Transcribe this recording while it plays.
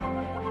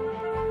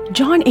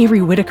John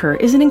Avery Whitaker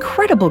is an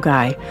incredible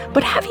guy,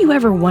 but have you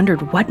ever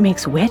wondered what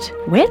makes wit,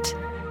 wit?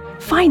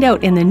 Find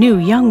out in the new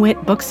Young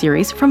Wit book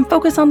series from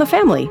Focus on the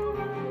Family.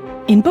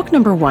 In book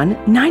number 1,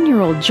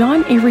 9-year-old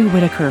John Avery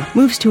Whitaker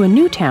moves to a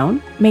new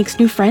town, makes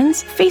new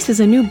friends,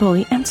 faces a new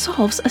bully, and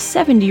solves a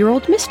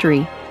 70-year-old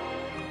mystery.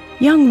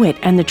 Young Wit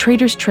and the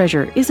Trader's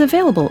Treasure is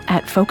available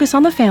at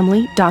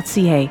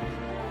focusonthefamily.ca.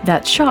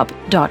 That's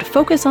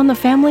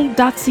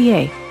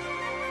shop.focusonthefamily.ca.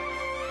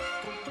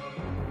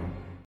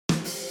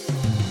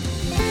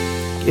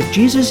 If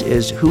Jesus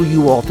is who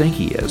you all think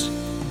he is,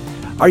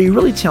 are you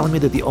really telling me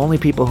that the only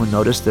people who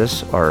noticed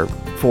this are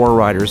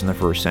forerunners in the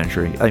first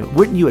century? I mean,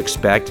 wouldn't you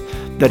expect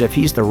that if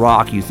he's the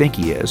rock you think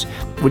he is,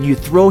 when you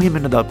throw him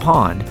into the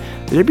pond,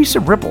 there'd be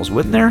some ripples,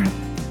 wouldn't there?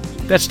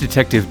 That's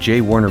Detective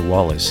J. Warner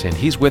Wallace, and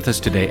he's with us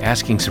today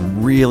asking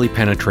some really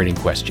penetrating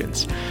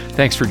questions.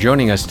 Thanks for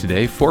joining us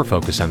today for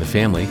Focus on the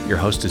Family. Your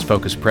host is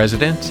Focus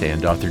President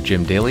and author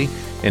Jim Daly,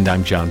 and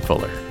I'm John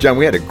Fuller. John,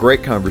 we had a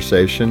great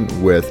conversation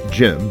with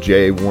Jim,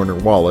 J. Warner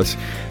Wallace,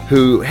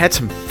 who had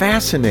some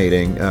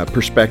fascinating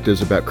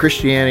perspectives about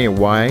Christianity and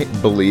why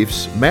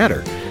beliefs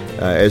matter.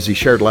 As he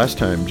shared last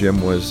time,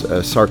 Jim was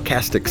a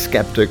sarcastic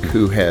skeptic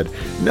who had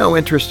no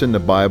interest in the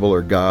Bible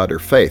or God or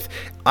faith.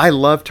 I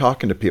love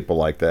talking to people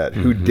like that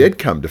who did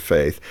come to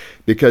faith,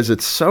 because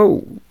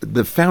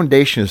the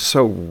foundation is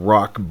so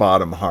rock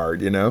bottom hard,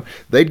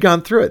 They'd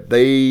gone through it.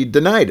 They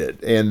denied it,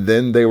 and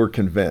then they were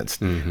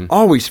convinced.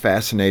 Always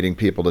fascinating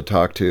people to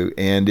talk to.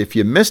 And if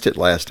you missed it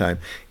last time,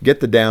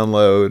 get the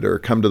download or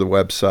come to the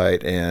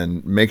website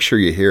and make sure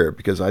you hear it,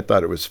 because I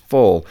thought it was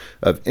full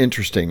of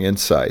interesting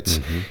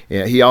insights.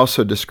 Yeah, he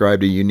also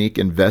described a unique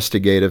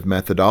investigative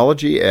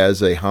methodology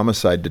as a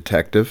homicide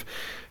detective,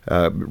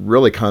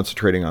 really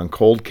concentrating on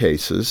cold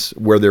cases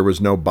where there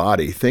was no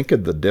body. Think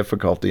of the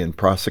difficulty in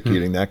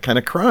prosecuting that kind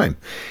of crime.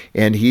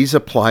 And he's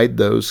applied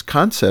those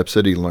concepts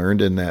that he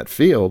learned in that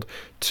field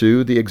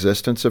to the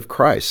existence of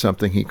Christ,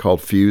 something he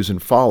called fuse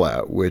and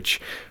fallout,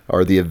 which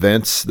are the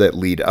events that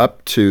lead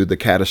up to the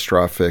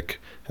catastrophic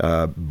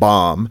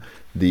bomb,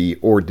 the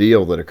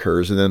ordeal that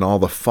occurs, and then all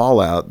the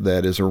fallout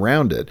that is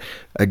around it.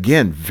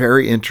 Again,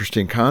 very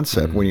interesting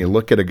concept when you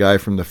look at a guy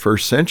from the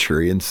first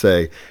century and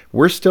say,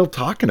 we're still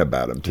talking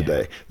about him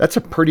today. That's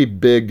a pretty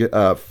big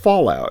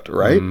fallout,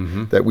 right?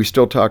 That we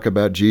still talk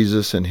about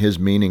Jesus and his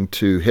meaning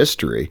to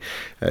history.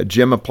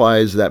 Jim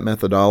applies that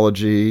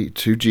methodology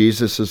to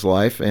Jesus's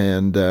life,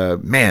 and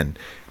man,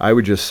 I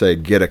would just say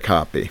get a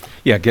copy.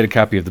 Yeah, get a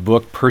copy of the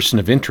book, Person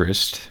of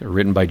Interest,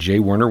 written by J.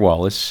 Warner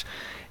Wallace.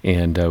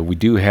 And we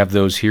do have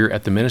those here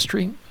at the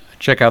ministry.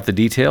 Check out the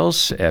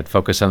details at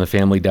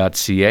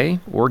focusonthefamily.ca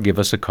or give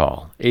us a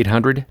call,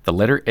 800, the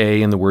letter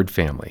A and the word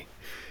family.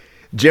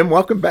 Jim,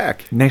 welcome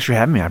back. Thanks for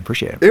having me. I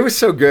appreciate it. It was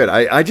so good.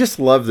 I just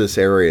love this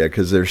area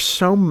because there's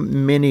so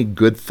many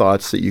good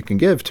thoughts that you can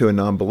give to a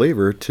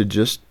non-believer to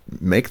just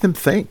make them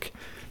think.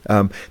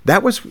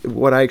 That was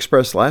what I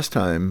expressed last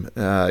time,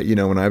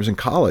 when I was in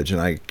college, and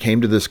I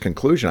came to this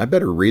conclusion: I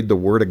better read the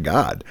Word of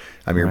God.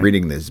 I mean,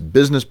 reading these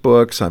business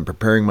books, I'm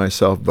preparing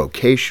myself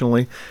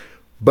vocationally,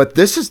 but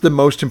this is the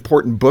most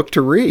important book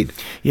to read.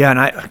 Yeah, and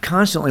I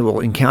constantly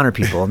will encounter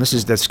people, and this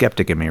is the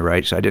skeptic in me,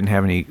 right? So I didn't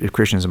have any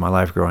Christians in my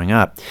life growing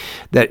up,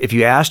 that if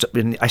you asked,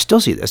 and I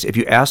still see this, if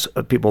you ask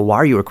people, why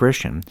are you a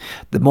Christian?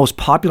 The most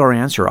popular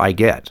answer I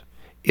get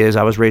is,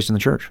 I was raised in the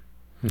church.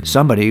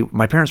 Somebody,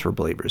 my parents were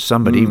believers.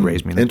 Somebody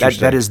raised me.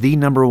 That is the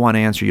number one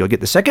answer you'll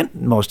get. The second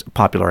most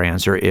popular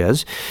answer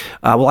is,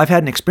 I've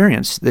had an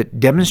experience that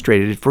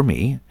demonstrated for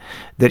me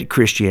that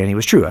Christianity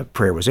was true.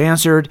 Prayer was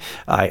answered.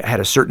 I had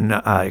a certain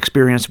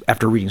experience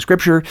after reading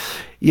Scripture.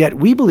 Yet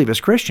we believe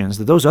as Christians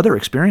that those other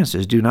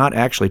experiences do not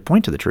actually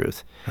point to the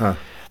truth.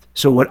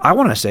 So what I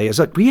want to say is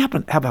that we have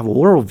a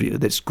worldview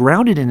that's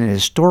grounded in an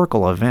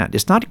historical event.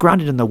 It's not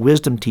grounded in the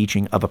wisdom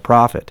teaching of a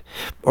prophet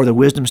or the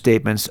wisdom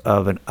statements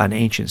of an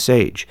ancient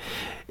sage.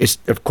 It's,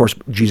 of course,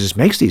 Jesus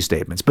makes these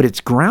statements, but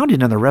it's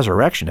grounded in the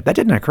resurrection. If that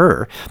didn't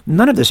occur,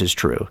 none of this is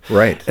true.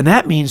 Right. And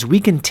that means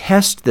we can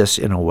test this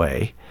in a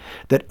way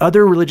that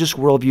other religious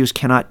worldviews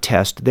cannot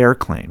test their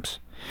claims.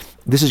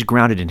 This is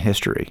grounded in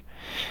history.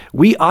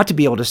 We ought to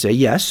be able to say,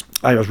 yes,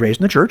 I was raised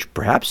in the church,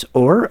 perhaps,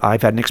 or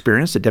I've had an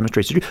experience that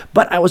demonstrates the truth,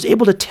 but I was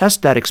able to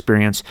test that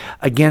experience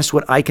against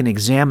what I can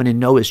examine and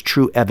know is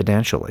true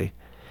evidentially.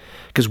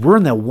 Because we're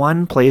in the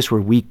one place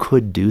where we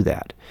could do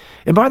that.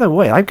 And by the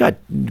way, I've got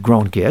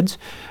grown kids.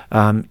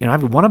 One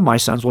of my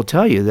sons will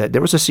tell you that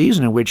there was a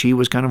season in which he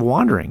was kind of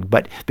wandering,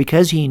 but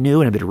because he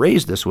knew and had been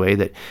raised this way,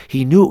 that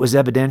he knew it was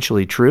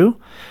evidentially true,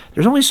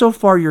 there's only so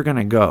far you're going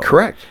to go.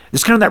 Correct.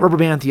 It's kind of that rubber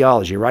band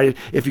theology, right?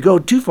 If you go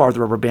too far with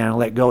the rubber band and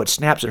let go, it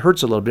snaps, it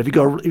hurts a little bit. If you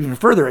go even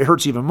further, it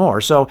hurts even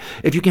more. So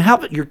if you can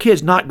help your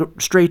kids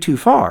not stray too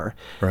far,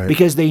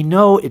 because they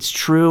know it's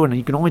true and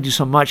you can only do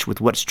so much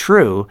with what's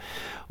true,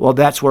 well,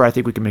 that's where I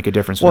think we can make a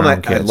difference Well, for our own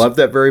I kids. love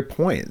that very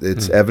point.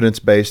 It's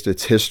evidence-based,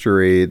 it's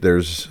history.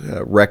 There's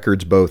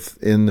records both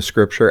in the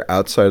Scripture,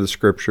 outside of the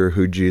Scripture,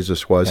 who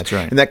Jesus was. That's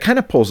right. And that kind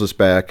of pulls us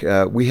back.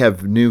 We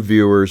have new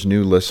viewers,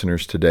 new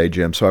listeners today,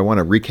 Jim, so I want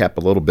to recap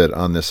a little bit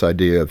on this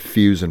idea of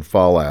fuse and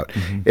fallout.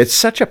 It's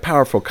such a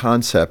powerful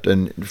concept,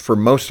 and for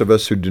most of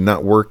us who do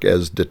not work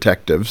as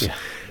detectives,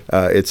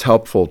 it's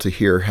helpful to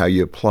hear how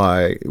you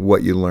apply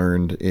what you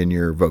learned in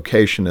your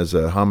vocation as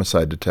a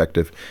homicide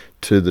detective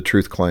to the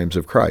truth claims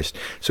of Christ.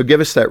 So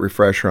give us that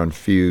refresher on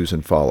fuse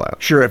and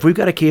fallout. Sure. If we've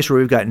got a case where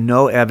we've got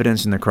no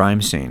evidence in the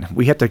crime scene,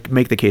 we have to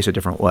make the case a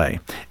different way.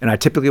 And I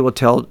typically will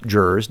tell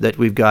jurors that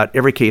we've got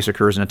every case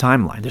occurs in a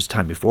timeline. There's a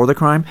time before the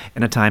crime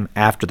and a time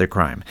after the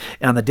crime.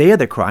 And on the day of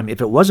the crime,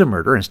 if it was a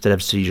murder, instead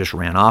of she just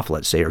ran off,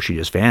 let's say, or she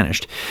just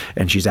vanished,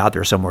 and she's out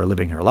there somewhere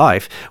living her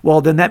life,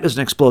 well, then that was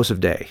an explosive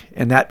day.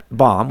 And that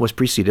bomb was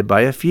preceded by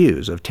a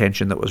fuse of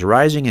tension that was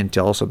rising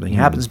until something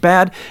happens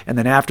bad. And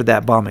then after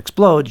that bomb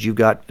explodes, you've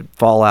got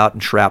fallout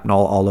and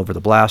shrapnel all over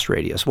the blast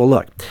radius. Well,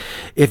 look,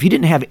 if you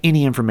didn't have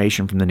any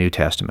information from the New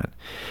Testament,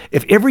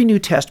 if every New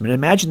Testament,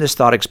 imagine this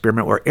thought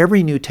experiment where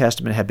every New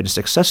Testament had been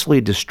successfully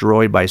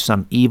destroyed by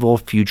some evil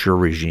future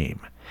regime.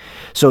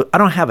 So I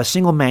don't have a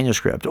single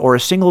manuscript or a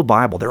single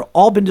Bible. They're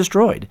all been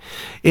destroyed.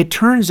 It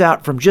turns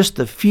out from just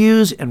the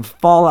fuse and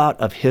fallout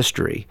of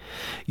history,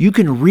 you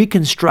can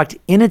reconstruct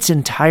in its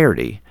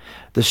entirety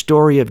the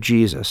story of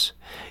Jesus.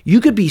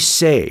 You could be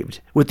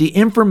saved with the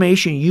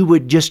information you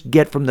would just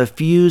get from the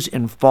fuse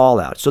and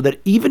fallout, so that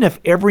even if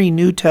every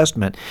New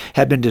Testament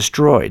had been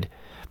destroyed,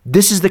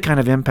 this is the kind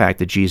of impact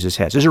that Jesus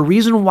has. There's a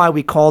reason why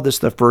we call this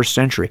the first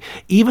century,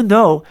 even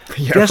though,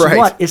 guess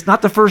what? It's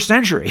not the first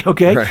century,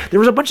 okay? Right. There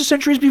was a bunch of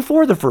centuries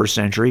before the first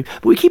century,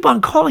 but we keep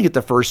on calling it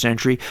the first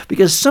century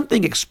because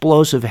something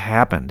explosive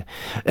happened.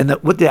 And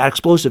what the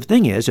explosive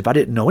thing is, if I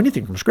didn't know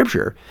anything from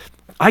Scripture,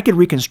 I could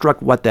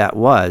reconstruct what that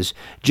was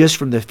just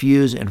from the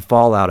fuse and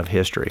fallout of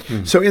history.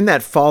 So in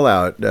that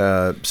fallout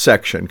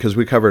section, because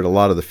we covered a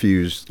lot of the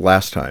fuse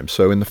last time,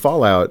 so in the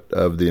fallout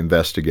of the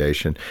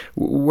investigation,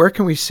 where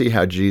can we see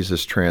how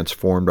Jesus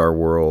transformed our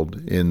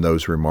world in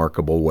those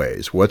remarkable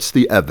ways? What's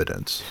the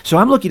evidence? So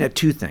I'm looking at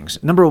two things.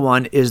 Number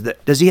one is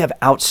that does he have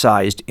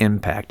outsized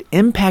impact?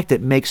 Impact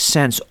that makes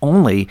sense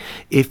only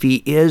if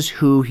he is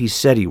who he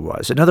said he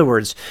was. In other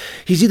words,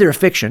 he's either a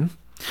fiction,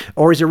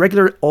 or he's a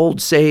regular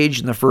old sage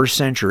in the first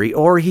century,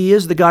 or he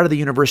is the God of the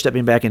universe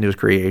stepping back into his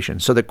creation.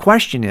 So the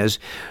question is,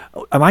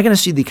 am I going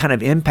to see the kind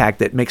of impact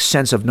that makes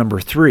sense of number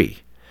three?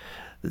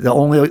 The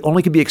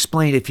only can be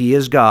explained if he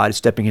is God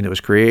stepping into his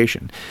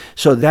creation.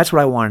 So that's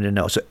what I wanted to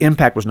know. So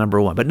impact was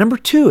number one. But number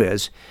two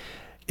is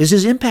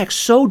his impact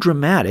so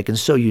dramatic and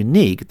so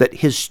unique that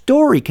his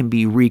story can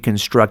be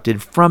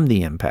reconstructed from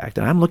the impact?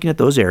 And I'm looking at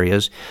those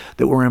areas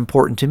that were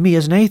important to me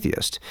as an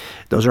atheist.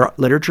 Those are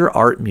literature,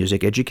 art,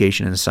 music,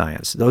 education, and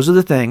science. Those are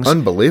the things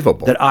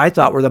Unbelievable. that I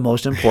thought were the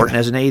most important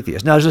as an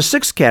atheist. Now, there's a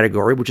sixth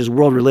category, which is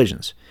world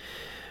religions.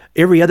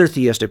 Every other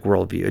theistic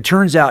worldview. It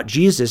turns out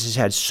Jesus has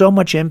had so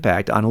much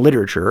impact on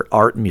literature,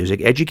 art,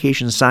 music,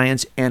 education,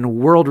 science, and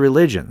world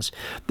religions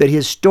that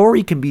his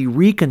story can be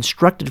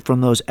reconstructed from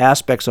those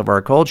aspects of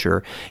our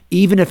culture,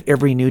 even if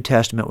every New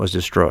Testament was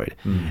destroyed.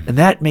 And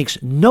that makes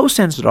no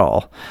sense at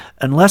all,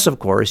 unless, of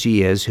course,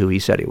 he is who he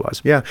said he was.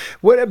 Yeah.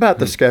 What about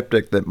the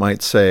skeptic that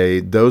might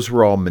say those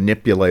were all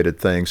manipulated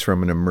things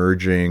from an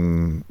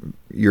emerging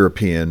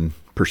European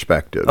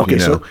perspective? Okay,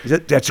 so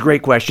that's a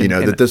great question.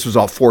 That this was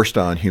all forced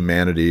on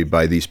humanity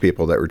by these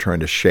people that were trying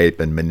to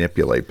shape and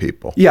manipulate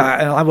people.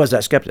 Yeah, I was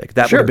that skeptic.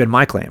 That would have been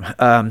my claim.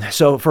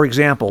 So, for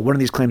example, one of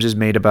these claims is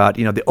made about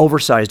the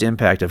oversized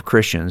impact of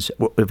Christians,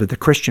 the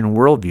Christian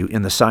worldview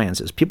in the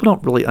sciences. People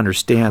don't really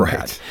understand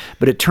that.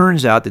 But it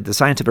turns out that the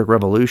scientific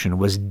revolution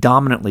was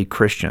dominantly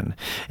Christian,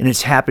 and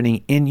it's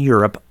happening in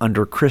Europe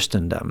under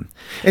Christendom.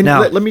 And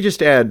now, let me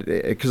just add,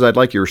 because I'd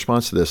like your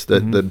response to this,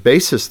 that the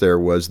basis there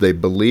was they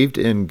believed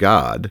in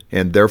God,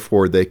 and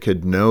therefore they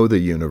could know the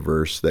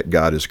universe that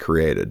God has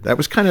created. That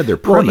was kind of their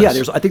premise. Well,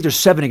 yeah, I think there's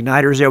 7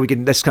 igniters there.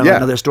 That's kind of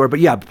another story. But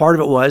yeah, part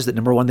of it was that,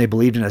 number one, they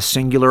believed in a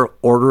singular,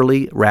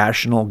 orderly,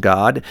 rational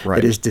God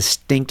that is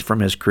distinct from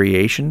his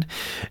creation.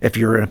 If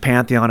you're in a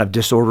pantheon of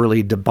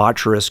disorderly,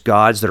 debaucherous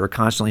gods that are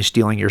constantly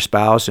stealing your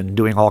spouse and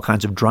doing all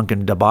kinds of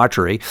drunken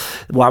debauchery,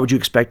 why would you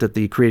expect that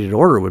the created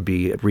order would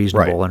be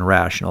reasonable and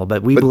rational?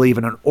 But we believe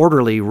in an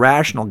orderly,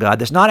 rational God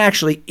that's not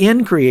actually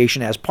in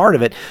creation as part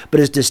of it, but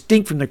is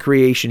distinct from the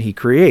creation he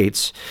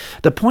creates.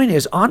 The point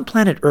is, on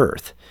planet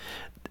Earth,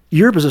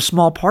 Europe is a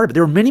small part of it.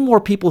 There were many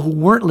more people who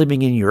weren't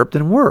living in Europe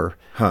than were.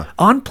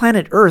 On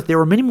planet Earth, there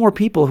were many more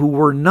people who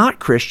were not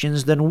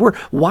Christians than were.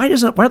 Why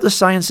don't the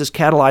sciences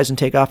catalyze and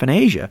take off in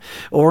Asia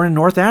or in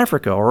North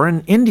Africa or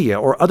in India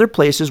or other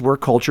places where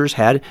cultures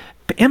had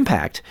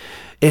impact?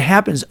 It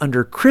happens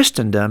under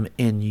Christendom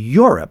in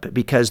Europe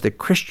because the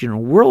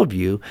Christian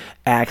worldview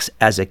acts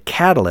as a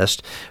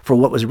catalyst for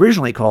what was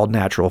originally called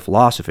natural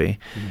philosophy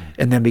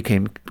and then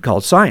became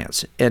called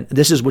science. And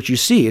this is what you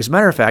see. As a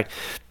matter of fact,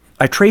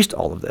 I traced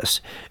all of this.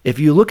 If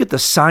you look at the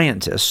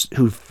scientists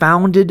who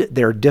founded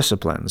their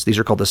disciplines, these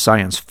are called the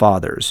science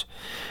fathers.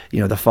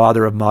 The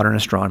father of modern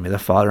astronomy, the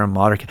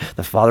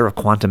father of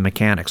quantum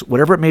mechanics,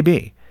 whatever it may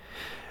be.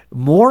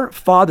 More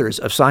fathers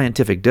of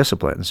scientific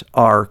disciplines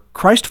are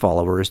Christ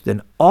followers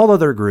than all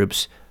other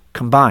groups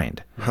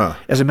combined.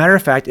 As a matter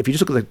of fact, if you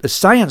just look at the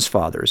science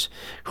fathers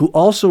who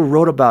also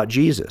wrote about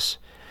Jesus,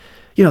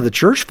 the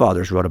church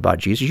fathers wrote about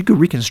Jesus. You could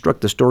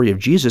reconstruct the story of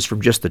Jesus from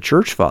just the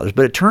church fathers,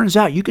 but it turns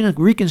out you can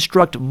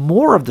reconstruct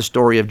more of the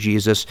story of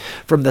Jesus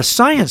from the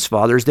science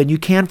fathers than you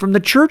can from the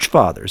church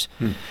fathers.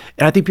 And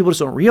I think people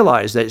just don't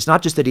realize that it's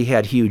not just that he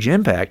had huge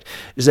impact,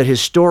 is that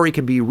his story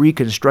can be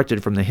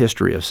reconstructed from the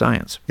history of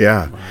science.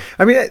 Yeah.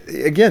 I mean,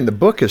 again, the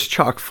book is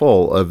chock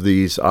full of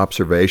these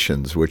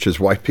observations, which is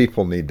why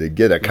people need to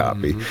get a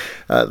copy.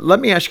 Let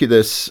me ask you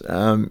this.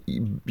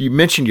 You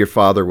mentioned your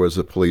father was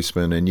a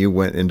policeman and you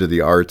went into the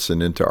arts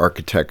and into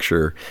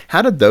architecture.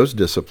 How did those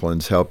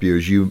disciplines help you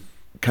as you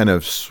kind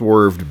of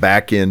swerved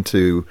back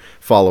into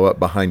follow up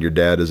behind your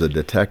dad as a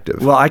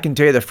detective? Well, I can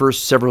tell you the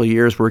first several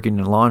years working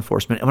in law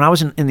enforcement, when I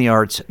was in the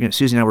arts,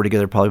 Susie and I were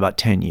together probably about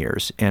 10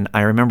 years. And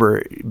I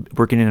remember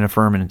working in a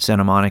firm in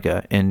Santa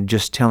Monica and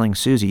just telling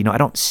Susie, I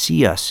don't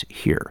see us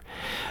here.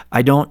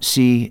 I don't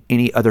see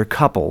any other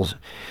couples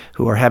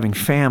who are having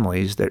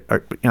families that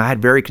are, I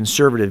had very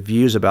conservative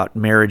views about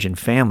marriage and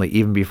family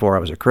even before I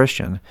was a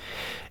Christian.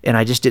 And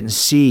I just didn't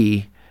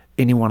see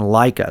anyone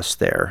like us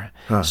there.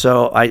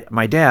 So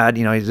my dad,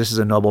 this is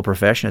a noble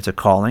profession. It's a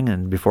calling.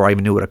 And before I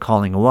even knew what a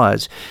calling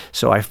was,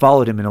 so I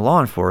followed him into law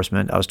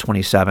enforcement. I was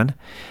 27.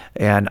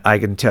 And I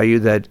can tell you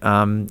that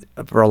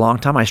for a long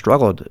time I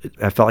struggled.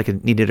 I felt like I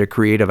needed a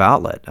creative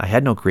outlet. I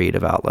had no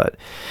creative outlet.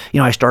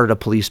 I started a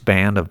police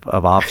band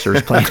of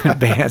officers playing in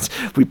bands.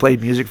 We played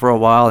music for a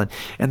while.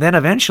 And then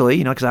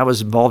eventually, because I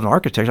was involved in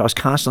architecture, I was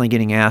constantly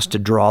getting asked to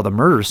draw the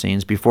murder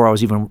scenes before I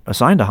was even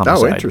assigned to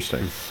homicide. Oh,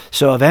 interesting.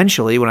 So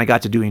eventually, when I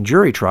got to doing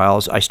jury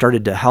trials, I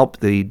started to help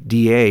the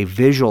DA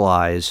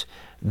visualize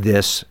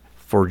this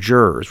for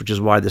jurors, which is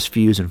why this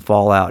fuse and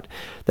fallout,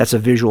 that's a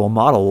visual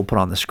model we'll put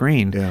on the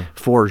screen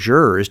for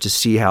jurors to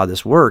see how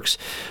this works.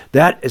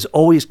 That has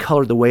always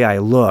colored the way I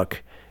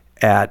look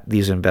at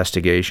these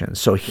investigations.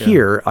 So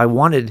here, I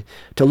wanted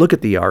to look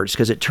at the arts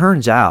because it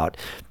turns out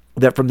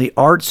that from the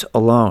arts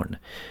alone,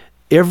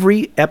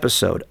 every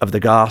episode of the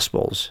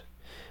Gospels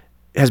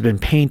has been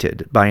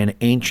painted by an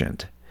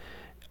ancient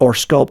or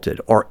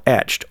sculpted or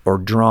etched or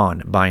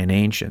drawn by an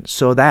ancient,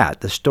 so that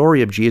the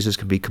story of Jesus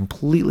can be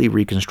completely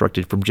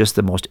reconstructed from just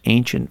the most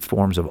ancient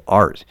forms of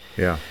art.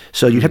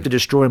 So you'd have to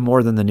destroy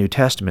more than the New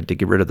Testament to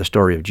get rid of the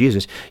story of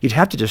Jesus. You'd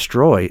have to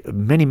destroy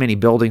many, many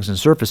buildings and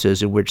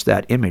surfaces in which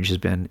that image has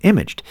been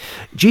imaged.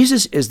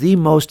 Jesus is the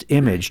most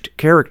imaged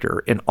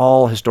character in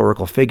all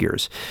historical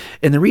figures.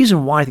 And the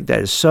reason why I think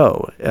that is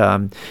so,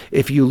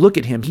 if you look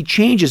at him, he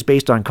changes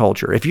based on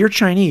culture. If you're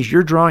Chinese,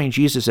 you're drawing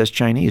Jesus as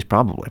Chinese,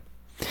 probably.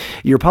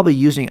 You're probably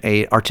using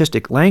a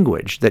artistic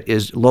language that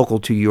is local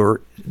to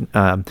your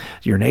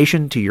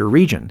nation, to your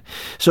region.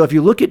 So if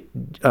you look at,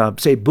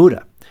 say,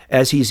 Buddha,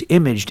 as he's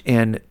imaged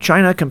in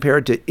China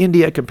compared to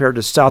India compared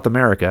to South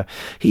America,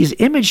 he's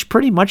imaged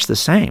pretty much the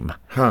same.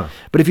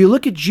 But if you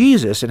look at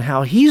Jesus and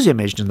how he's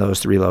imaged in those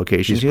three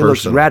locations, he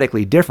looks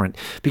radically different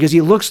because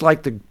he looks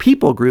like the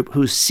people group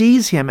who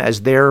sees him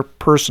as their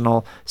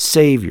personal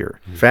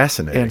savior.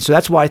 Fascinating. And so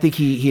that's why I think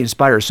he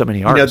inspires so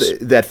many artists.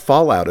 That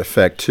fallout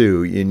effect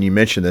too, and you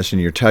mentioned this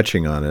and you're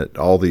touching on it,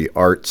 all the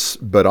arts,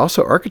 but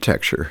also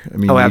architecture. I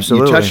mean,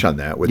 you touched on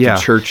that with the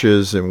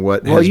churches and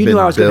what has been built. Well, you knew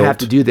I was going to have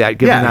to do that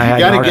given I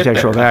had an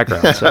architectural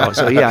background.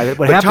 So yeah,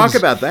 what happens, talk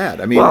about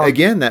that. I mean,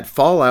 again, that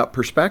fallout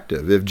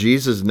perspective. If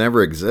Jesus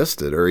never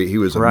existed or he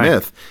was a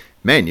myth,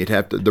 man, you'd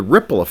have to, the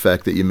ripple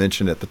effect that you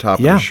mentioned at the top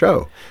of the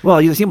show. Well,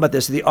 you think about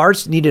this, the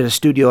arts needed a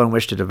studio in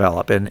which to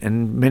develop,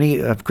 and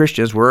many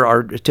Christians were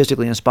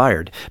artistically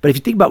inspired. But if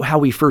you think about how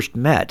we first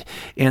met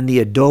in the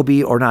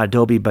adobe, or not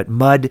adobe, but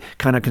mud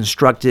kind of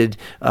constructed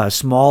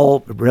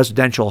small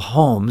residential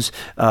homes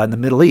in the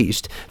Middle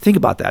East, think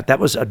about that. That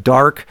was a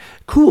dark,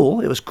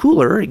 it was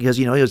cooler because,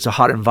 it was a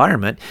hot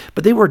environment,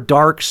 but they were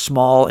dark,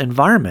 small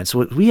environments.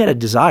 We had a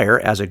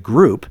desire as a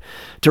group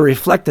to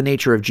reflect the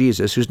nature of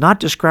Jesus, who's not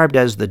described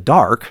as the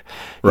dark,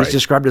 he's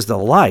described as the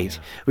light.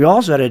 We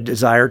also had a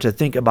desire to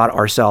think about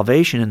our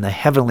salvation and the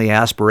heavenly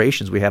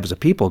aspirations we have as a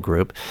people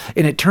group.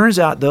 And it turns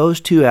out those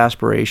two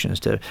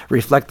aspirations, to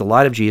reflect the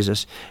light of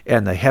Jesus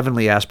and the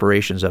heavenly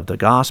aspirations of the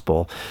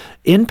gospel,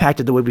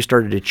 impacted the way we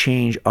started to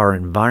change our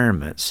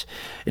environments.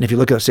 And if you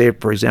look at, say,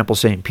 for example,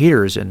 St.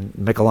 Peter's and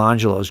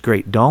Michelangelo's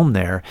great dome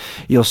there,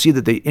 you'll see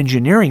that the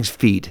engineering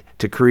feat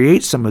to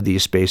create some of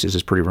these spaces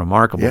is pretty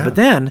remarkable. But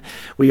then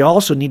we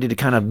also needed to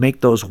kind of make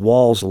those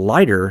walls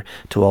lighter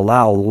to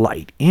allow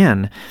light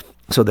in.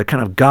 So the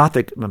kind of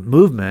Gothic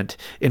movement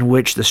in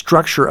which the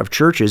structure of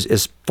churches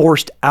is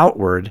forced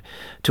outward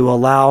to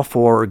allow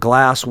for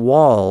glass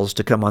walls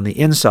to come on the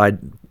inside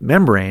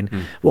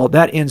membrane, well,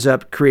 that ends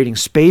up creating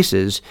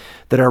spaces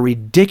that are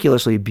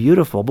ridiculously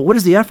beautiful. But what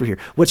is the effort here?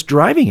 What's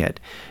driving it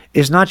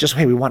is not just,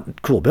 hey, we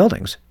want cool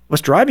buildings.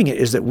 What's driving it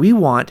is that we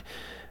want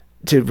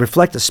to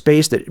reflect the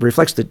space that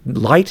reflects the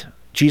light,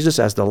 Jesus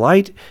as the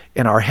light,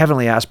 and our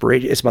heavenly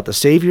aspiration. It's about the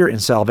Savior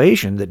and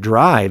salvation that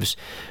drives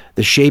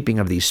the shaping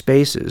of these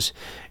spaces.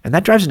 And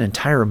that drives an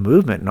entire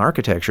movement in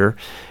architecture,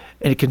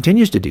 and it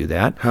continues to do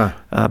that.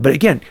 But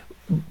again,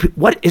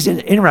 what is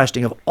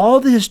interesting, of all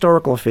the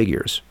historical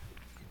figures,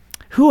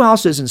 who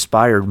else has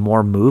inspired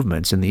more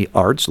movements in the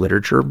arts,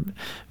 literature,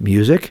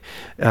 music,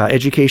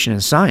 education,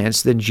 and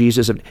science than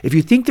Jesus? If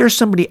you think there's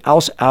somebody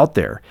else out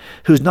there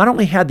who's not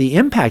only had the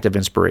impact of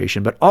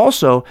inspiration, but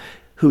also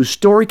whose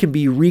story can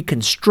be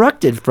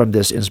reconstructed from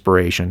this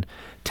inspiration,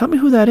 tell me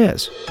who that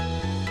is.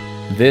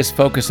 This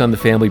Focus on the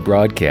Family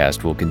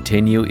broadcast will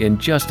continue in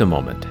just a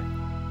moment.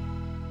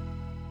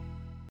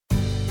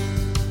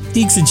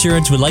 Deeks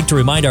Insurance would like to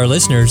remind our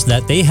listeners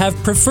that they have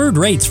preferred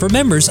rates for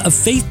members of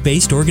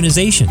faith-based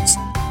organizations.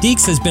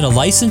 Deeks has been a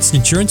licensed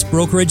insurance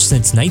brokerage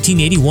since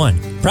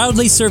 1981,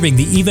 proudly serving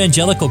the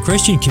evangelical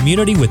Christian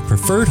community with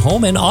preferred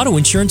home and auto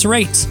insurance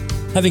rates.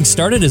 Having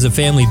started as a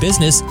family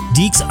business,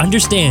 Deeks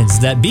understands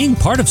that being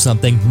part of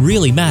something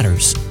really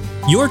matters.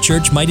 Your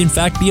church might in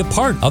fact be a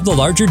part of the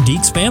larger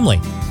Deeks family.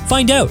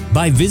 Find out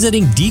by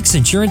visiting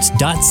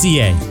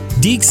deeksinsurance.ca.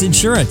 Deeks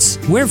Insurance,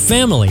 where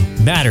family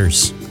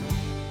matters.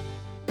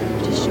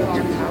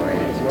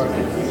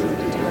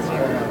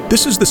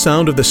 This is the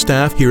sound of the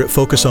staff here at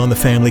Focus on the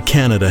Family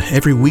Canada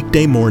every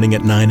weekday morning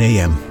at 9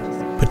 a.m.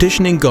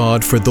 Petitioning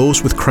God for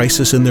those with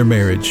crisis in their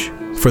marriage,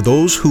 for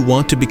those who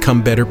want to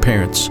become better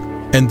parents,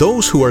 and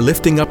those who are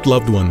lifting up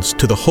loved ones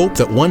to the hope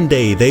that one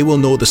day they will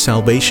know the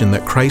salvation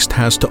that Christ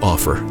has to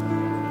offer.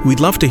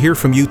 We'd love to hear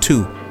from you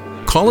too.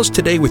 Call us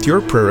today with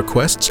your prayer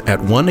requests at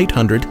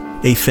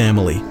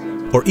 1-800-A-FAMILY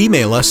or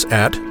email us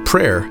at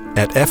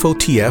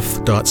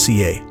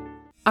prayer@fotf.ca.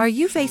 Are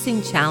you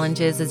facing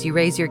challenges as you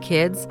raise your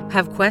kids?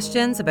 Have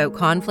questions about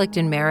conflict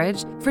in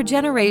marriage? For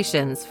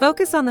generations,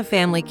 Focus on the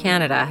Family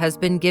Canada has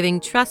been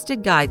giving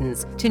trusted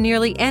guidance to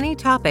nearly any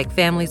topic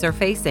families are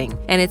facing,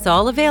 and it's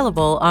all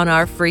available on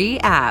our free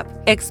app.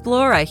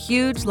 Explore a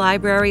huge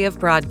library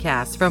of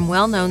broadcasts from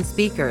well-known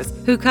speakers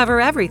who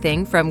cover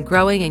everything from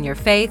growing in your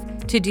faith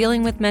to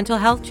dealing with mental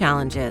health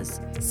challenges.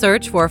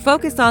 Search for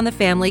Focus on the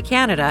Family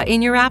Canada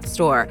in your app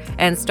store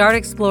and start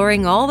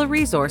exploring all the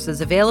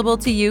resources available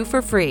to you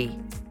for free.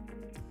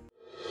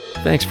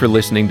 Thanks for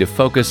listening to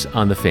Focus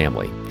on the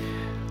Family.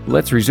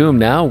 Let's resume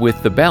now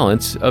with the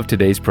balance of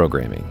today's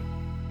programming.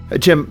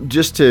 Jim,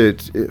 just to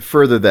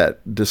further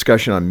that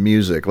discussion on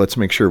music, let's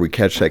make sure we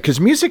catch that, because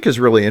music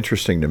is really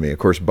interesting to me. Of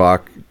course,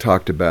 Bach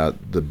talked about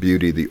the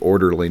beauty, the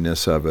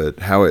orderliness of it,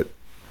 how it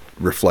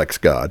reflects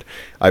God.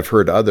 I've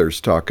heard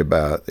others talk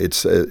about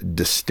it's a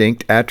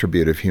distinct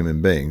attribute of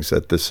human beings,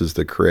 that this is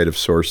the creative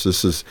source.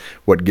 This is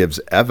what gives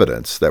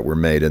evidence that we're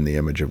made in the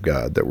image of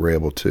God, that we're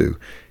able to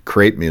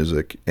create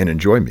music and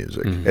enjoy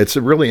music. Mm-hmm. It's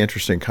a really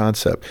interesting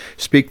concept.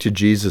 Speak to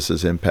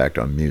Jesus' impact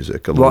on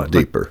music a little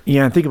deeper.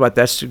 Yeah, and think about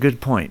that's a good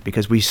point,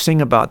 because we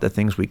sing about the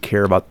things we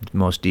care about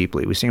most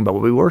deeply. We sing about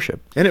what we worship.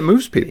 And it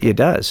moves people. It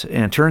does.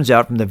 And it turns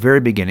out from the very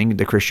beginning,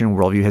 the Christian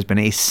worldview has been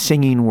a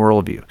singing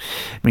worldview.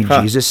 I mean,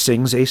 Jesus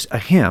sings a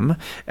hymn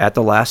at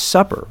the Last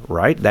Supper,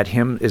 right? That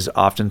hymn is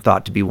often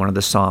thought to be one of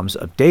the Psalms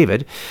of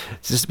David.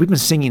 We've been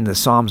singing the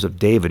Psalms of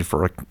David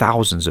for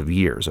thousands of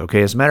years,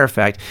 okay? As a matter of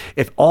fact,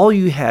 if all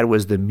you had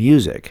was the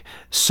music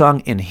sung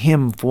in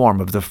hymn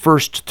form of the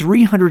first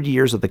 300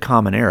 years of the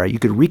Common Era, you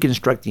could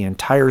reconstruct the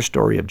entire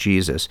story of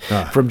Jesus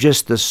from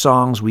just the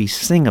songs we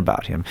sing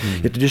about him.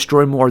 You have to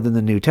destroy more than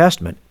the New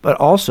Testament, but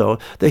also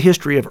the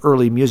history of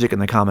early music in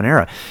the Common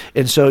Era.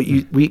 And so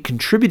we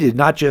contributed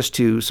not just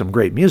to some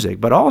great music,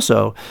 but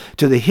also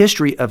to the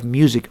history of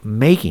music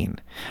making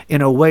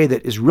in a way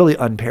that is really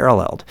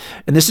unparalleled.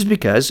 And this is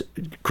because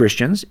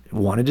Christians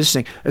wanted to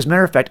sing. As a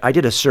matter of fact, I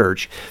did a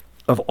search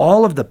of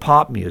all of the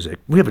pop music.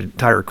 We have an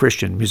entire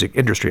Christian music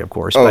industry, of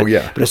course.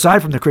 But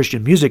aside from the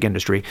Christian music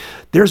industry,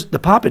 there's the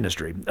pop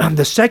industry,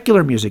 the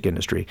secular music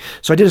industry.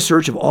 So I did a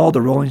search of all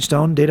the Rolling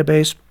Stone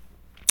database,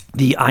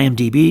 the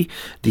IMDb,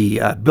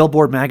 the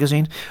Billboard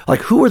magazine,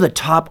 like who are the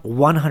top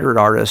 100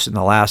 artists in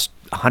the last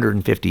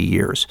 150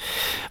 years?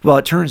 Well,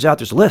 it turns out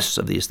there's lists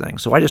of these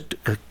things. So I just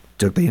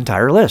took the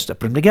entire list, I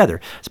put them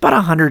together. It's about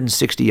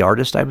 160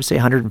 artists, I would say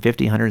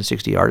 150,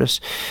 160 artists.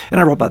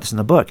 And I wrote about this in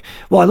the book.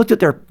 Well, I looked at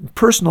their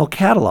personal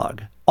catalog.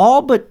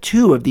 All but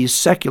two of these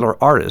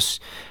secular artists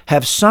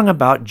have sung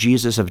about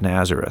Jesus of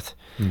Nazareth.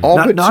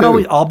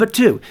 All but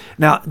two.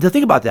 Now, the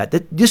thing about that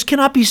this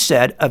cannot be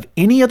said of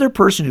any other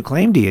person who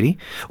claimed deity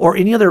or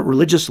any other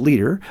religious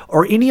leader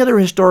or any other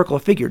historical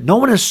figure. No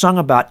one has sung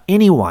about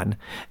anyone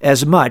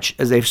as much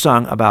as they've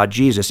sung about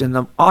Jesus in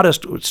the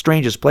oddest,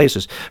 strangest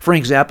places.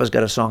 Frank Zappa's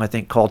got a song, I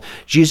think, called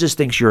Jesus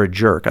Thinks You're a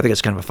Jerk. I think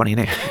it's kind of a funny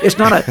name. It's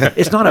not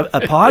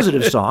a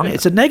positive song.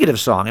 It's a negative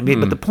song. I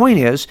mean, but the point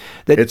is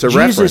that it's a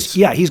Jesus, reference.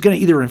 yeah, he's going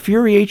to either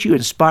infuriate you,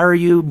 inspire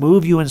you,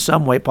 move you in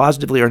some way,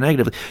 positively or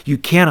negatively. You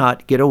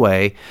cannot get away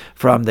away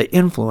from the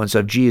influence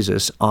of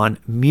Jesus on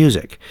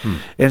music.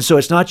 And so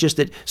it's not just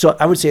that. So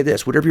I would say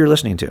this, whatever you're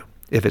listening to,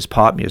 if it's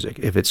pop music,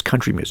 if it's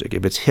country music,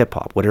 if it's hip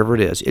hop, whatever it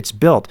is, it's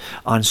built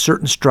on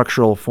certain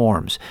structural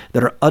forms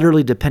that are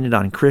utterly dependent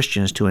on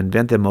Christians to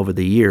invent them over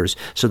the years,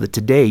 so that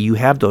today you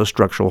have those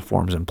structural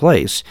forms in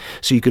place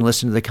so you can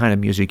listen to the kind of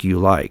music you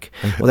like.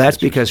 Well, that's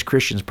because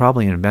Christians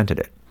probably invented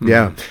it.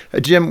 Yeah.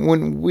 Jim,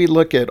 when we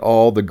look at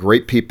all the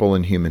great people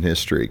in human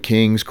history,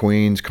 kings,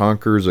 queens,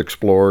 conquerors,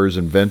 explorers,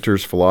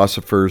 inventors,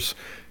 philosophers,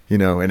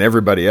 and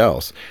everybody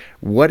else,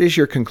 what is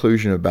your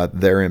conclusion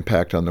about their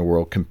impact on the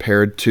world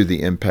compared to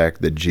the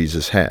impact that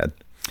Jesus had?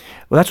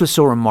 Well, that's what's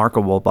so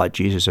remarkable about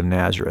Jesus of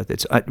Nazareth.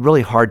 It's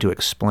really hard to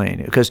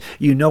explain because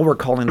we're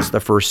calling this the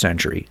first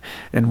century.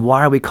 And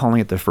why are we calling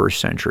it the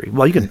first century?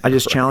 Well, I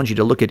just challenge you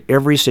to look at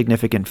every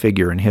significant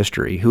figure in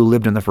history who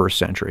lived in the first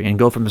century and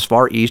go from as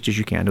far east as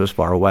you can to as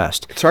far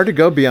west. It's hard to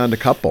go beyond a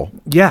couple.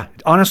 Yeah.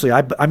 Honestly,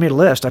 I made a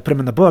list. I put them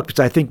in the book because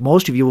I think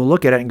most of you will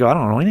look at it and go, I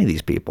don't know any of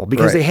these people,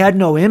 because they had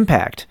no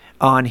impact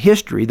on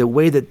history the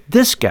way that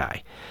this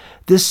guy,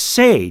 this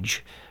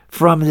sage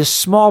from this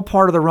small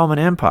part of the Roman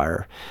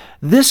Empire,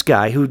 this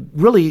guy who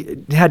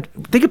really had,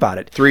 think about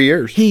it. 3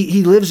 years.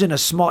 He lives in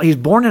he's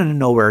born in a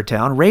nowhere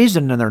town, raised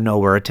in another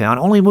nowhere town,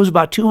 only moves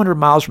about 200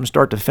 miles from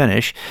start to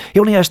finish. He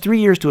only has 3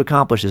 years to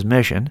accomplish his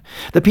mission.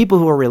 The people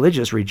who are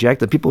religious reject.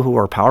 The people who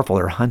are powerful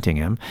are hunting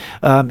him.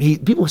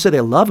 People who say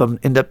they love him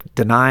end up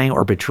denying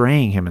or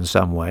betraying him in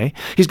some way.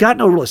 He's got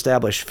no real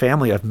established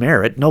family of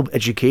merit, no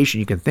education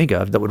you can think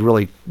of that would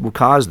really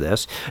cause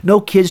this. No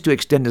kids to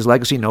extend his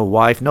legacy, no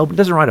wife,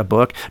 doesn't write a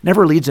book,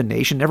 never leads a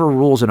nation, never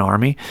rules an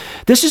army.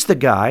 This is the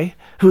guy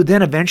who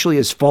then eventually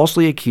is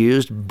falsely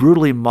accused,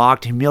 brutally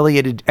mocked,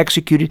 humiliated,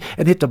 executed,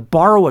 and they have to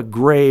borrow a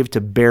grave to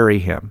bury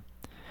him.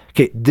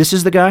 Okay, this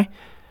is the guy.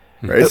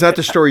 Is that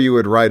the story you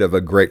would write of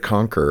a great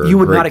conqueror? You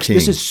would not.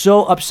 This is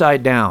so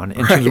upside down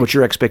in terms of what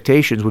your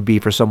expectations would be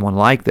for someone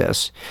like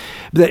this.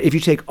 That if you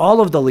take all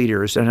of the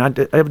leaders, and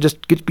I would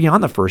just get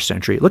beyond the first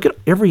century, look at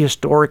every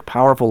historic,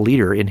 powerful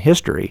leader in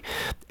history.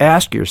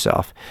 Ask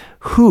yourself,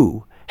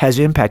 who has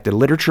impacted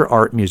literature,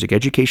 art, music,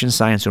 education,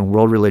 science, and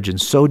world religion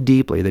so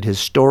deeply that his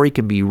story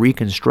can be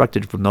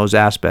reconstructed from those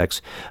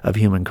aspects of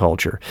human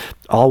culture?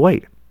 I'll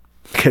wait,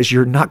 because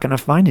you're not going to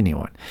find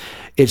anyone.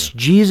 It's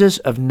Jesus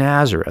of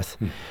Nazareth.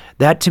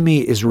 That, to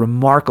me, is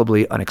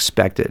remarkably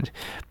unexpected.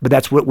 But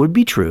that's what would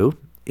be true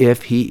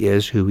if he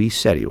is who he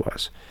said he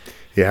was.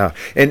 Yeah.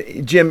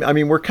 And Jim,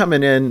 we're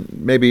coming in,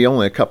 maybe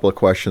only a couple of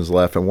questions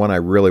left, and one I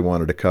really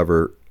wanted to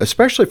cover,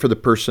 especially for the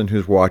person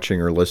who's watching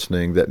or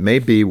listening that may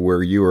be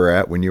where you were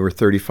at when you were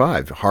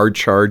 35,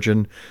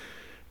 hard-charging,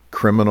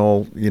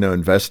 criminal,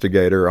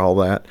 investigator, all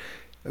that.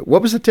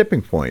 What was the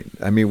tipping point?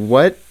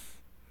 What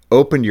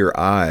opened your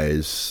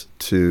eyes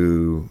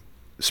to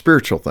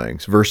spiritual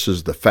things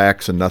versus the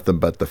facts and nothing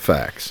but the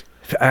facts?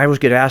 I always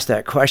get asked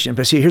that question,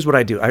 but see, here's what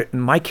I do.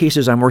 In my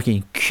cases, I'm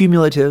working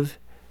cumulative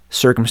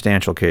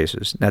circumstantial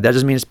cases. Now, that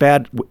doesn't mean it's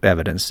bad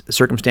evidence.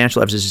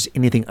 Circumstantial evidence is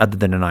anything other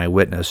than an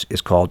eyewitness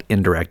is called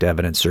indirect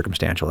evidence,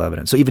 circumstantial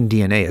evidence. So even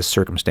DNA is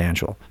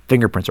circumstantial.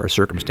 Fingerprints are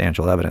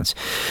circumstantial evidence.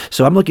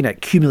 So I'm looking at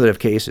cumulative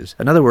cases.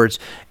 In other words,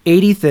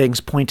 80 things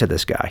point to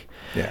this guy.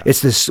 Yeah.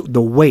 It's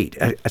the weight.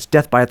 It's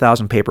death by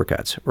 1,000 paper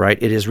cuts, right?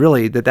 It is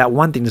really that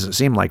one thing doesn't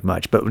seem like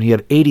much, but when you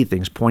have 80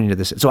 things pointing to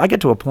this. So I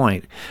get to a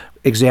point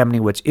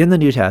examining what's in the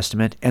New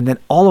Testament and then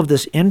all of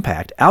this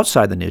impact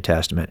outside the New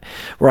Testament,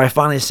 where I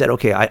finally said,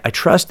 okay, I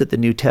trust that the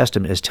New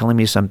Testament is telling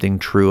me something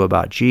true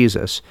about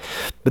Jesus,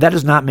 but that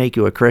does not make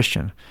you a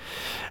Christian.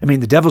 The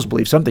devils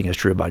believe something is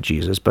true about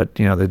Jesus, but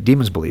the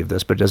demons believe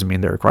this, but it doesn't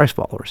mean they're Christ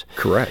followers.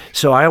 Correct.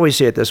 So I always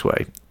say it this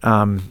way.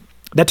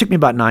 That took me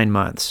about 9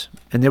 months,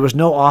 and there was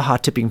no aha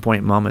tipping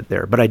point moment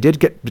there. But I did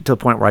get to the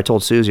point where I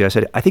told Susie, I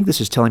said, I think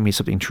this is telling me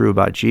something true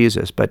about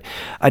Jesus, but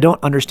I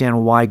don't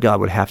understand why God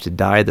would have to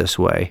die this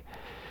way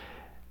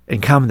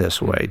and come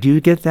this way. Do you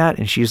get that?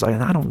 And she's like,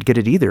 I don't get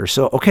it either.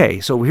 So, okay,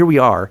 so here we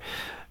are.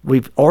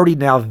 We've already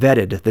now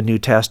vetted the New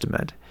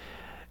Testament,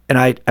 and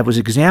I was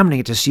examining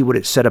it to see what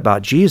it said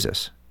about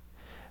Jesus.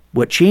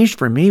 What changed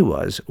for me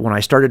was when I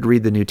started to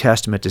read the New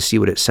Testament to see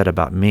what it said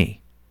about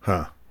me.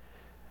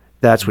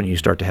 That's when you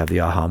start to have the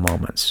aha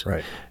moments.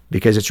 Right.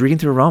 Because it's reading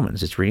through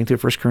Romans, it's reading through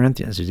 1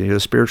 Corinthians, it's the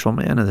spiritual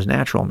man and the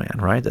natural man,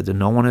 right? That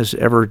no one has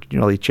ever,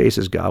 he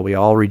chases God. We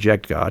all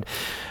reject God.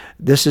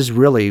 This is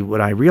really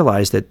when I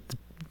realized that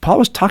Paul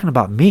was talking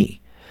about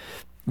me.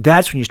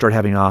 That's when you start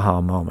having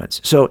aha moments.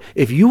 So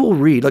if you will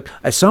read, look,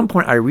 at some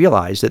point I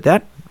realized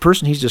that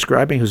person he's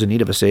describing who's in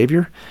need of a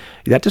savior,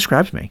 that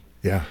describes me.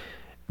 Yeah.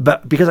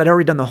 But because I'd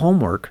already done the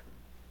homework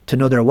to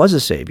know there was a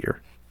savior,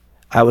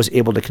 I was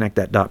able to connect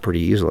that dot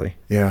pretty easily.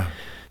 Yeah.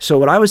 So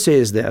what I would say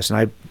is this, and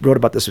I wrote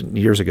about this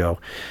years ago.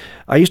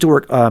 I used to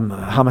work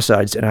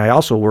homicides, and I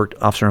also worked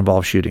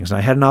officer-involved shootings. And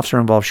I had an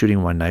officer-involved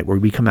shooting one night where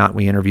we come out and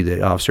we interview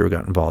the officer who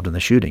got involved in the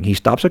shooting. He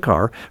stops a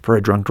car for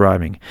a drunk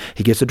driving.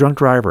 He gets the drunk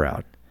driver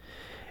out,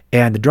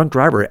 And the drunk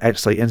driver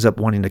actually ends up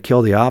wanting to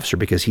kill the officer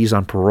because he's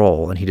on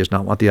parole and he does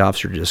not want the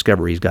officer to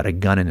discover he's got a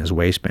gun in his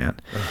waistband.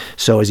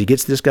 So as he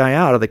gets this guy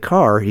out of the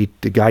car,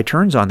 the guy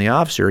turns on the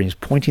officer and he's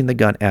pointing the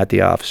gun at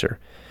the officer.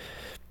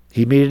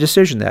 He made a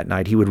decision that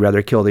night he would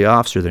rather kill the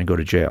officer than go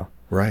to jail.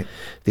 Right.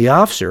 The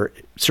officer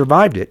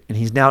survived it,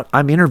 and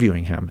I'm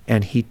interviewing him,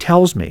 and he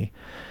tells me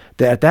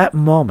that at that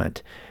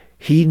moment,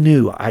 he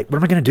knew, what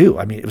am I going to do?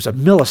 I mean, it was a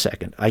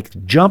millisecond. I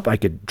could jump, I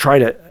could try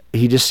to,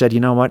 he just said,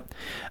 you know what?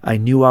 I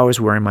knew I was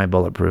wearing my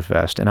bulletproof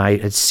vest, and I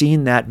had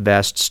seen that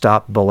vest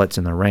stop bullets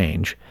in the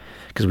range,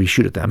 because we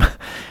shoot at them.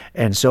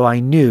 And so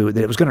I knew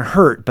that it was going to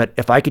hurt, but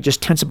if I could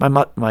just tense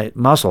up my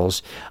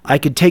muscles, I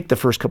could take the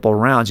first couple of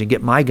rounds and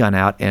get my gun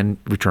out and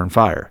return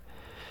fire.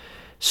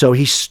 So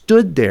he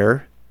stood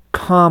there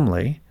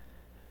calmly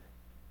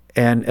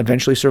and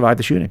eventually survived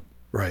the shooting.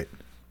 Right.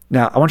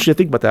 Now, I want you to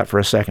think about that for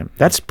a second.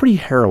 That's pretty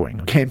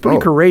harrowing, okay, and pretty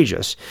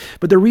courageous.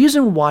 But the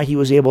reason why he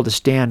was able to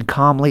stand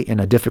calmly in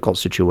a difficult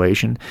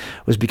situation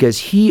was because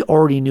he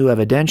already knew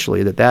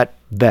evidentially that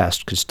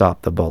vest could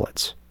stop the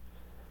bullets.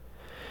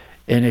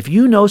 And if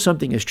you know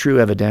something is true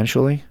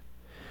evidentially,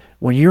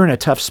 when you're in a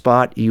tough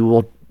spot, you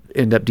will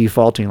end up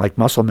defaulting like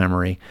muscle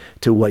memory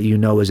to what you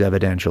know is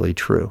evidentially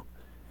true.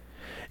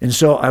 And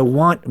so I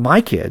want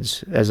my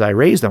kids, as I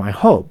raise them, I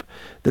hope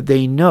that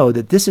they know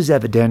that this is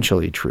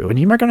evidentially true. And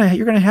you're going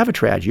to have a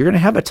tragedy. You're going to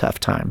have a tough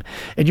time.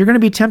 And you're going to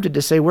be tempted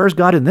to say, where's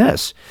God in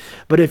this?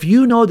 But if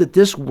you know that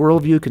this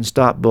worldview can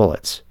stop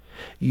bullets,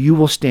 you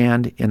will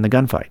stand in the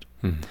gunfight.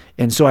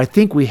 And so I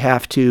think we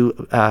have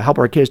to help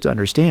our kids to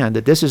understand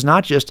that this is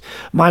not just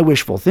my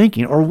wishful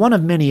thinking or one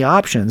of many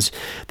options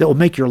that will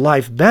make your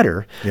life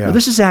better. Yeah. No,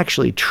 this is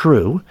actually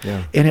true,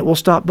 and it will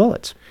stop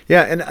bullets.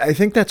 Yeah, and I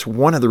think that's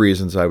one of the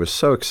reasons I was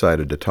so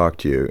excited to talk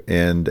to you.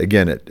 And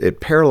again, it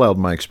paralleled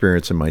my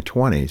experience in my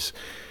 20s,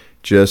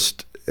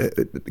 just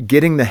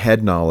getting the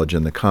head knowledge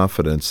and the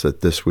confidence that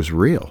this was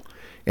real.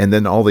 And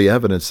then all the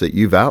evidence that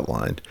you've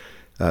outlined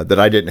that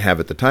I didn't have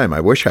at the time.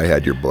 I wish I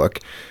had your book.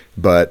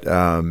 But,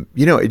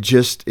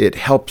 it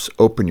helps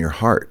open your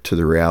heart to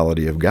the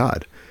reality of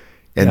God.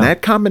 And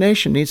that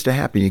combination needs to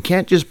happen. You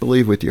can't just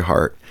believe with your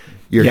heart.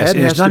 Your head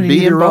has to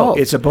be involved.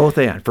 It's a both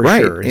and, for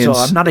right. sure. And so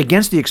I'm not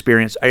against the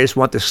experience. I just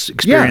want this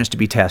experience to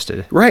be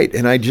tested. Right.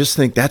 And I just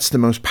think that's the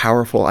most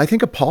powerful. I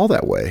think of Paul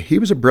that way. He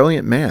was a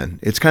brilliant man.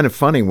 It's kind of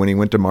funny when he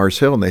went to Mars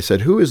Hill and they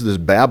said, who is this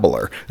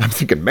babbler? I'm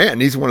thinking,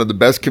 man, he's one of the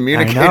best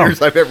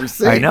communicators I've ever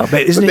seen. I know.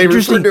 But isn't it they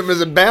interesting? referred to him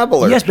as a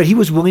babbler. Yes, but he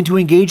was willing to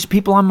engage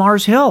people on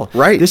Mars Hill.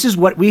 Right. This is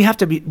what we have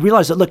to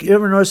realize. That, look, you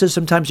ever notice that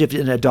sometimes if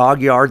in a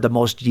dog yard, the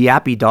most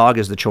yappy dog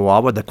is the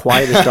Chihuahua, the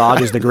quietest dog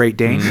is the Great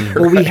Dane?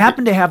 Well, we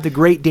happen to have the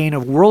Great Dane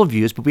of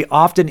worldviews, but we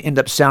often end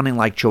up sounding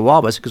like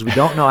Chihuahuas because we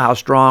don't know how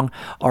strong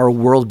our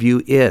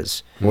worldview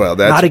is. Well,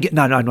 that's I don't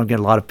get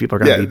a lot of people are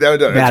going to be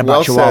mad it's about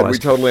well Chihuahuas. Said. We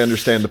totally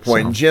understand the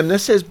point. And Jim,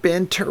 this has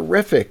been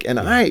terrific, and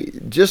I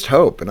just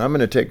hope, and I'm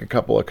going to take a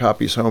couple of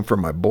copies home for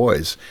my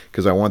boys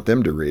because I want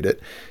them to read it.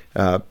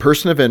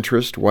 Person of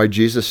Interest, Why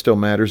Jesus Still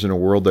Matters in a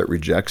World That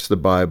Rejects the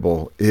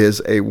Bible is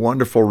a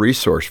wonderful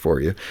resource for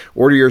you.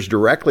 Order yours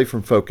directly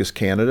from Focus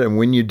Canada, and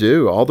when you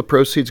do, all the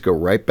proceeds go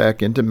right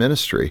back into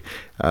ministry.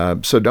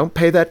 So don't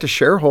pay that to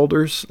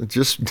shareholders.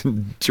 Just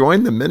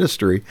join the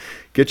ministry.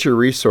 Get your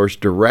resource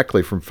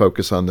directly from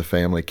Focus on the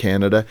Family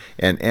Canada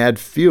and add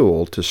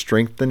fuel to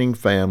strengthening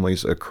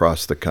families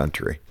across the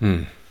country.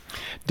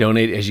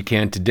 Donate as you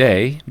can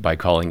today by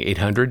calling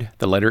 800,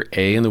 the letter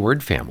A in the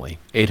word family,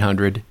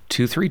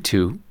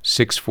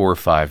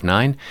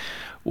 800-232-6459,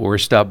 or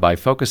stop by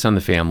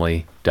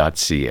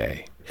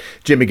focusonthefamily.ca.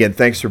 Jim, again,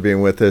 thanks for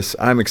being with us.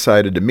 I'm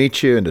excited to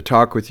meet you and to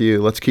talk with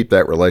you. Let's keep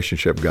that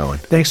relationship going.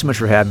 Thanks so much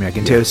for having me. I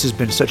can tell you this has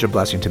been such a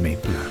blessing to me.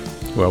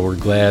 Well, we're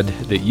glad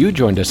that you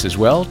joined us as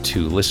well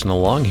to listen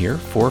along here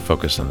for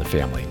Focus on the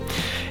Family.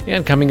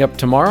 And coming up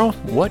tomorrow,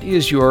 what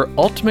is your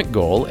ultimate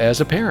goal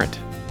as a parent?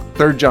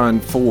 3 John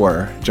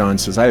 4, John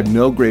says, I have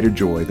no greater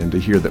joy than to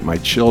hear that my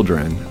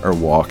children are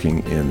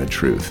walking in the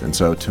truth. And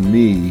so to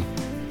me,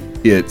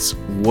 it's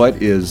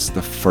what is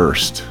the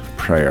first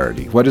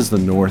priority? What is the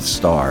North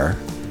Star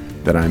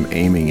that I'm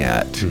aiming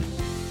at?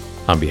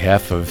 On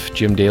behalf of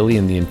Jim Daly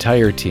and the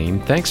entire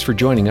team, thanks for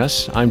joining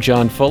us. I'm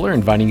John Fuller,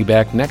 inviting you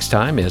back next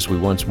time as we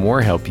once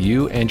more help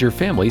you and your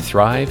family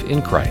thrive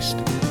in Christ.